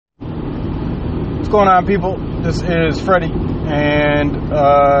going on, people? This is Freddie, and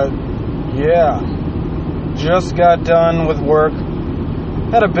yeah, just got done with work.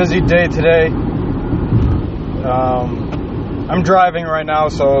 Had a busy day today. I'm driving right now,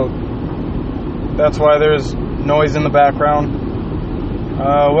 so that's why there's noise in the background.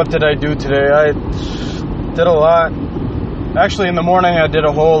 What did I do today? I did a lot. Actually, in the morning I did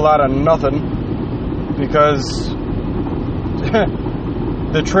a whole lot of nothing because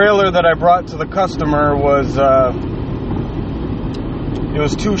the trailer that I brought to the customer was it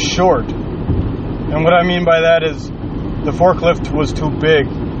was too short. And what I mean by that is the forklift was too big.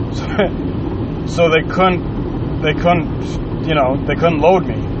 So they couldn't load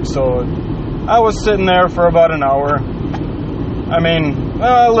me. So I was sitting there for about an hour. I mean,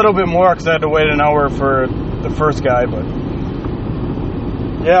 a little bit more because I had to wait an hour for the first guy, but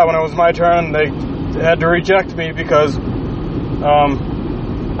yeah, when it was my turn, they had to reject me because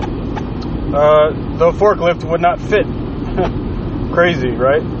the forklift would not fit. Crazy,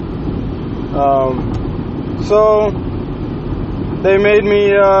 right? So they made me,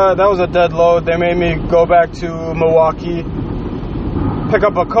 that was a dead load. They made me go back to Milwaukee, pick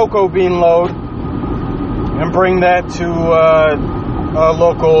up a cocoa bean load, and bring that to a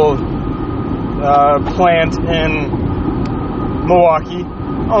local plant in Milwaukee.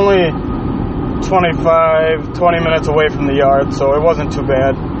 Only 20 minutes away from the yard, so it wasn't too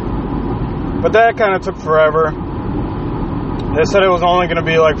bad. But that kind of took forever. They said it was only going to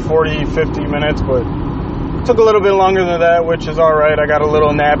be like 40, 50 minutes, but it took a little bit longer than that, which is alright. I got a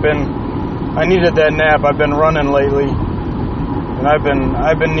little nap in. I needed that nap. I've been running lately, and I've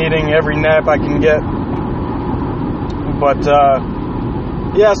been needing every nap I can get. But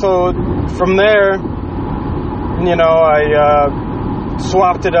yeah, so from there, I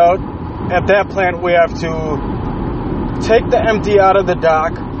swapped it out. At that plant, we have to take the empty out of the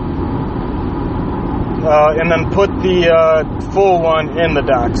dock and then put the full one in the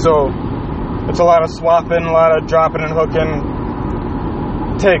dock. So it's a lot of swapping, a lot of dropping and hooking.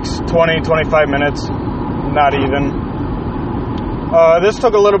 It takes 20, 25 minutes, not even. This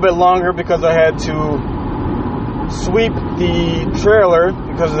took a little bit longer because I had to sweep the trailer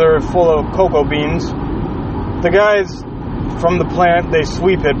because they're full of cocoa beans. The guys from the plant, they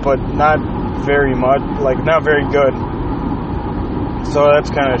sweep it, but not very much, not very good. So that's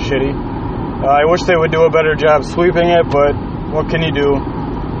kind of shitty. I wish they would do a better job sweeping it, but what can you do?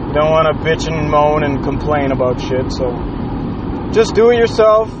 You don't want to bitch and moan and complain about shit, so just do it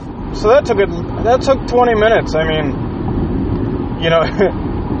yourself. So that took 20 minutes. I mean,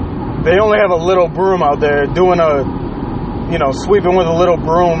 they only have a little broom out there. Doing sweeping with a little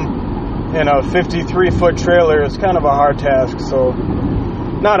broom in a 53-foot trailer is kind of a hard task. So,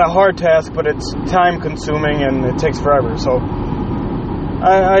 not a hard task, but it's time-consuming and it takes forever. So,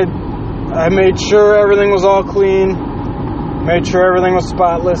 I made sure everything was all clean, made sure everything was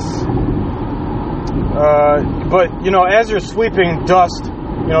spotless. But, as you're sweeping dust,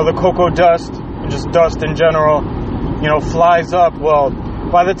 the cocoa dust, and just dust in general, flies up. Well,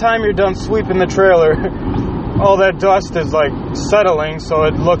 by the time you're done sweeping the trailer, all that dust is settling, so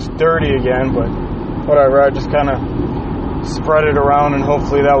it looks dirty again, but whatever. I just kind of spread it around and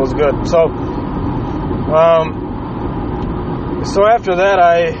hopefully that was good. So after that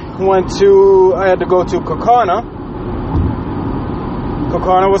I had to go to Kaukauna,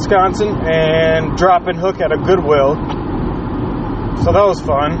 Wisconsin, and drop and hook at a Goodwill. So that was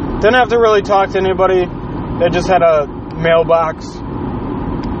fun. Didn't have to really talk to anybody. They just had a mailbox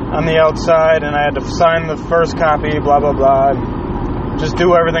on the outside, and I had to sign the first copy, blah, blah, blah, and just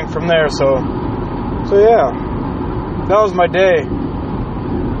do everything from there. So yeah, that was my day.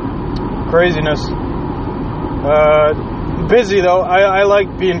 Craziness. Busy, though. I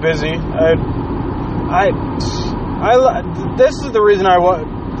like being busy. This is the reason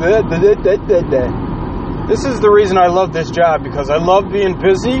This is the reason I love this job, because I love being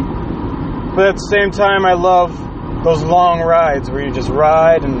busy, but at the same time, I love those long rides where you just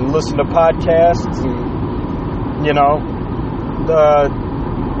ride and listen to podcasts and,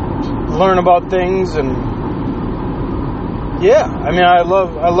 learn about things. And yeah, I mean, I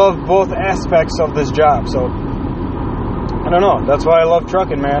love both aspects of this job. So I don't know. That's why I love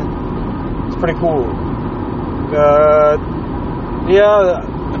trucking, man. It's pretty cool. Yeah,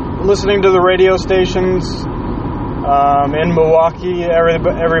 listening to the radio stations in Milwaukee,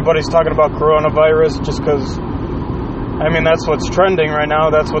 everybody's talking about coronavirus just because, I mean, that's what's trending right now.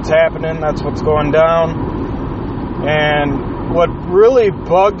 That's what's happening. That's what's going down. And what really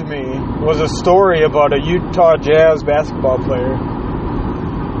bugged me was a story about a Utah Jazz basketball player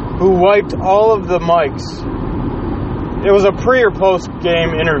who wiped all of the mics. It was a pre or post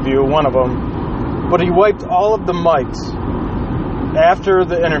game interview, one of them. but he wiped all of the mics after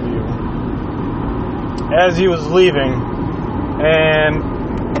the interview as he was leaving, and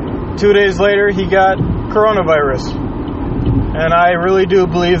 2 days later he got coronavirus. And I really do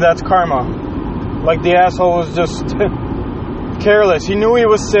believe that's karma. Like, the asshole was just careless. He knew he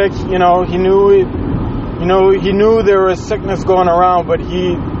was sick, he knew there was sickness going around, but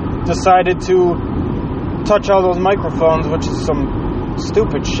he decided to touch all those microphones, which is some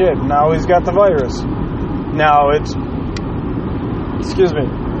stupid shit. Now he's got the virus. Now it's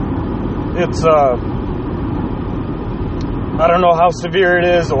I don't know how severe it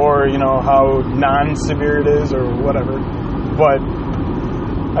is, or how non-severe it is, or whatever, but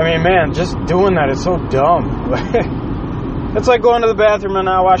I mean, man, just doing that is so dumb. It's like going to the bathroom and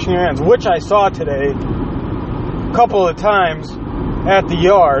not washing your hands, which I saw today a couple of times at the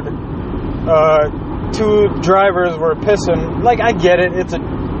yard. 2 drivers were pissing. Like, I get it, it's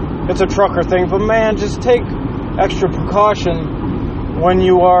a trucker thing, but man, just take extra precaution when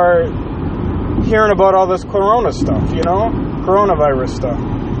you are hearing about all this corona stuff, coronavirus stuff.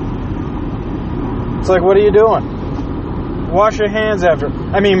 It's like, what are you doing? Wash your hands after.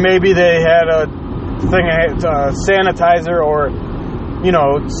 I mean, maybe they had a thing, sanitizer, or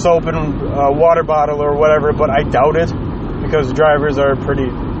soap and water bottle or whatever, but I doubt it, because drivers are pretty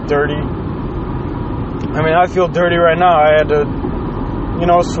dirty. I mean, I feel dirty right now. I had to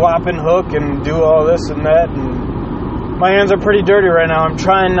swap and hook and do all this and that, and my hands are pretty dirty right now. I'm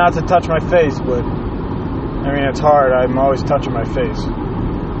trying not to touch my face, but I mean, it's hard. I'm always touching my face,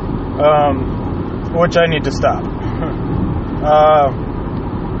 which I need to stop.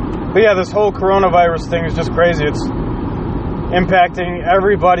 But yeah, this whole coronavirus thing is just crazy. It's impacting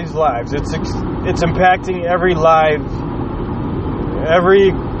everybody's lives. It's impacting every life,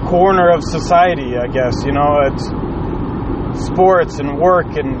 every corner of society, I guess. It's sports and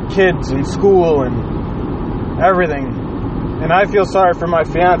work and kids and school and everything. And I feel sorry for my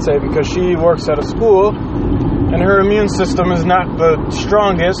fiance, because she works at a school and her immune system is not the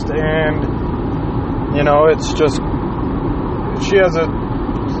strongest, and it's just, she has a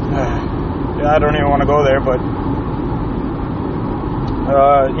I don't even want to go there, but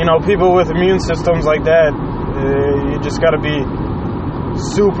people with immune systems like that, you just got to be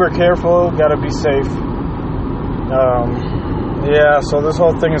super careful, got to be safe. So this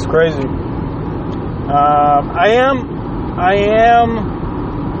whole thing is crazy. I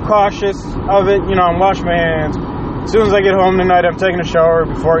am cautious of it. I'm washing my hands. As soon as I get home tonight, I'm taking a shower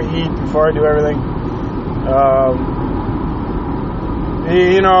before I eat, before I do everything.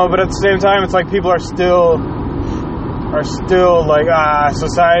 But at the same time, it's like people are still like,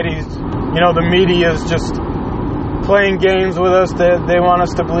 society's, the media is just playing games with us. They want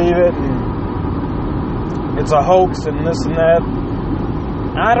us to believe it, and it's a hoax and this and that.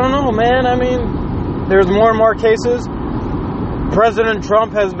 I don't know, man. I mean, there's more and more cases. President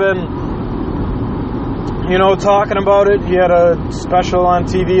Trump has been, talking about it. He had a special on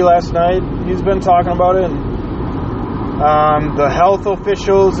TV last night. He's been talking about it. And, the health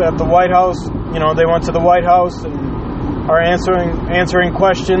officials at the White House, they went to the White House and are answering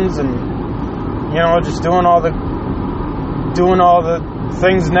questions, and just doing all the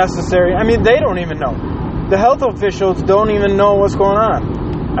things necessary. I mean, they don't even know. The health officials don't even know what's going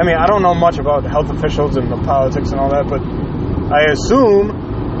on. I mean, I don't know much about health officials and the politics and all that, but I assume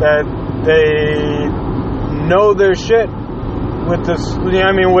that they know their shit with this,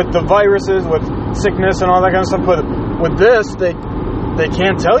 with the viruses, with sickness and all that kind of stuff. But with this, they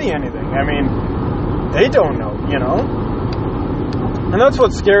can't tell you anything. I mean, they don't know, And that's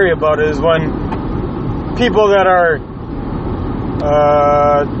what's scary about it, is when people that are,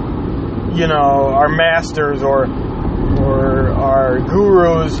 are masters or are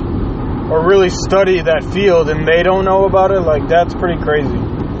gurus, or really study that field, and they don't know about it. Like, that's pretty crazy.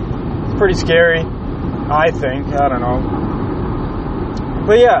 It's pretty scary, I think. I don't know.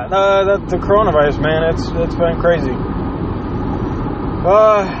 But yeah, the coronavirus, man, it's been crazy.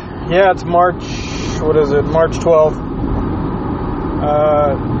 Yeah, it's March 12th.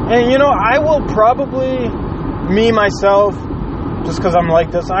 And I will probably, me, myself, just because I'm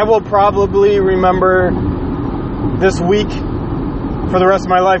like this, I will probably remember this week for the rest of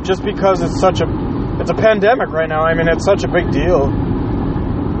my life, just because it's a pandemic right now. I mean, it's such a big deal.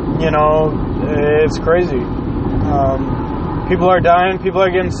 It's crazy. People are dying, people are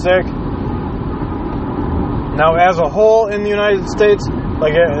getting sick. Now, as a whole in the United States,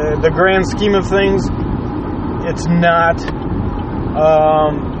 like the grand scheme of things, it's not,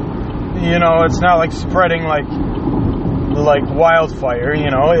 it's not like spreading like wildfire.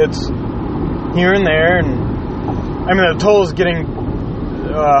 It's here and there, and I mean, the toll is getting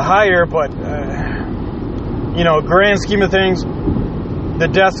higher, but grand scheme of things, the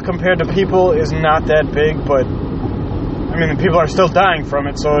deaths compared to people is not that big, but the people are still dying from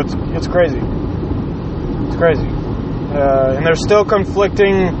it, so it's crazy. It's crazy. And there's still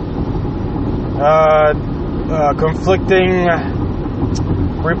conflicting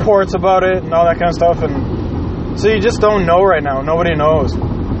reports about it and all that kind of stuff, and so you just don't know right now. Nobody knows.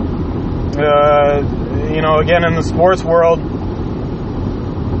 Again, in the sports world,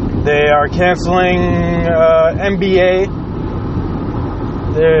 they are canceling NBA.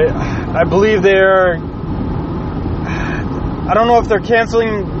 I believe they're... I don't know if they're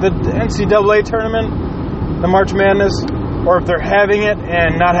canceling the NCAA tournament, the March Madness, or if they're having it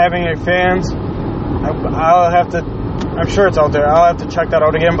and not having any fans. I'll have to... I'm sure it's out there. I'll have to check that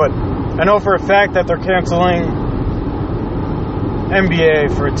out again, but I know for a fact that they're canceling NBA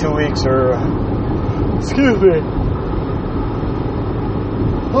for 2 weeks, or... excuse me.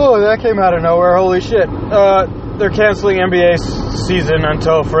 Oh, that came out of nowhere. Holy shit. They're canceling NBA season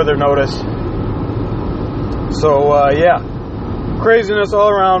until further notice. So, yeah. Craziness all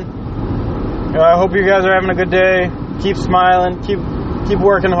around. I hope you guys are having a good day. Keep smiling. Keep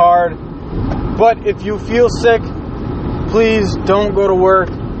working hard. But if you feel sick, please don't go to work.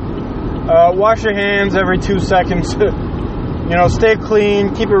 Wash your hands every 2 seconds. Stay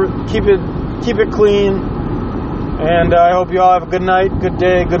clean. Keep it clean. And I hope you all have a good night, good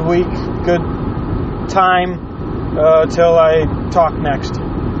day, good week, good time till I talk next.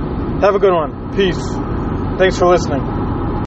 Have a good one. Peace. Thanks for listening.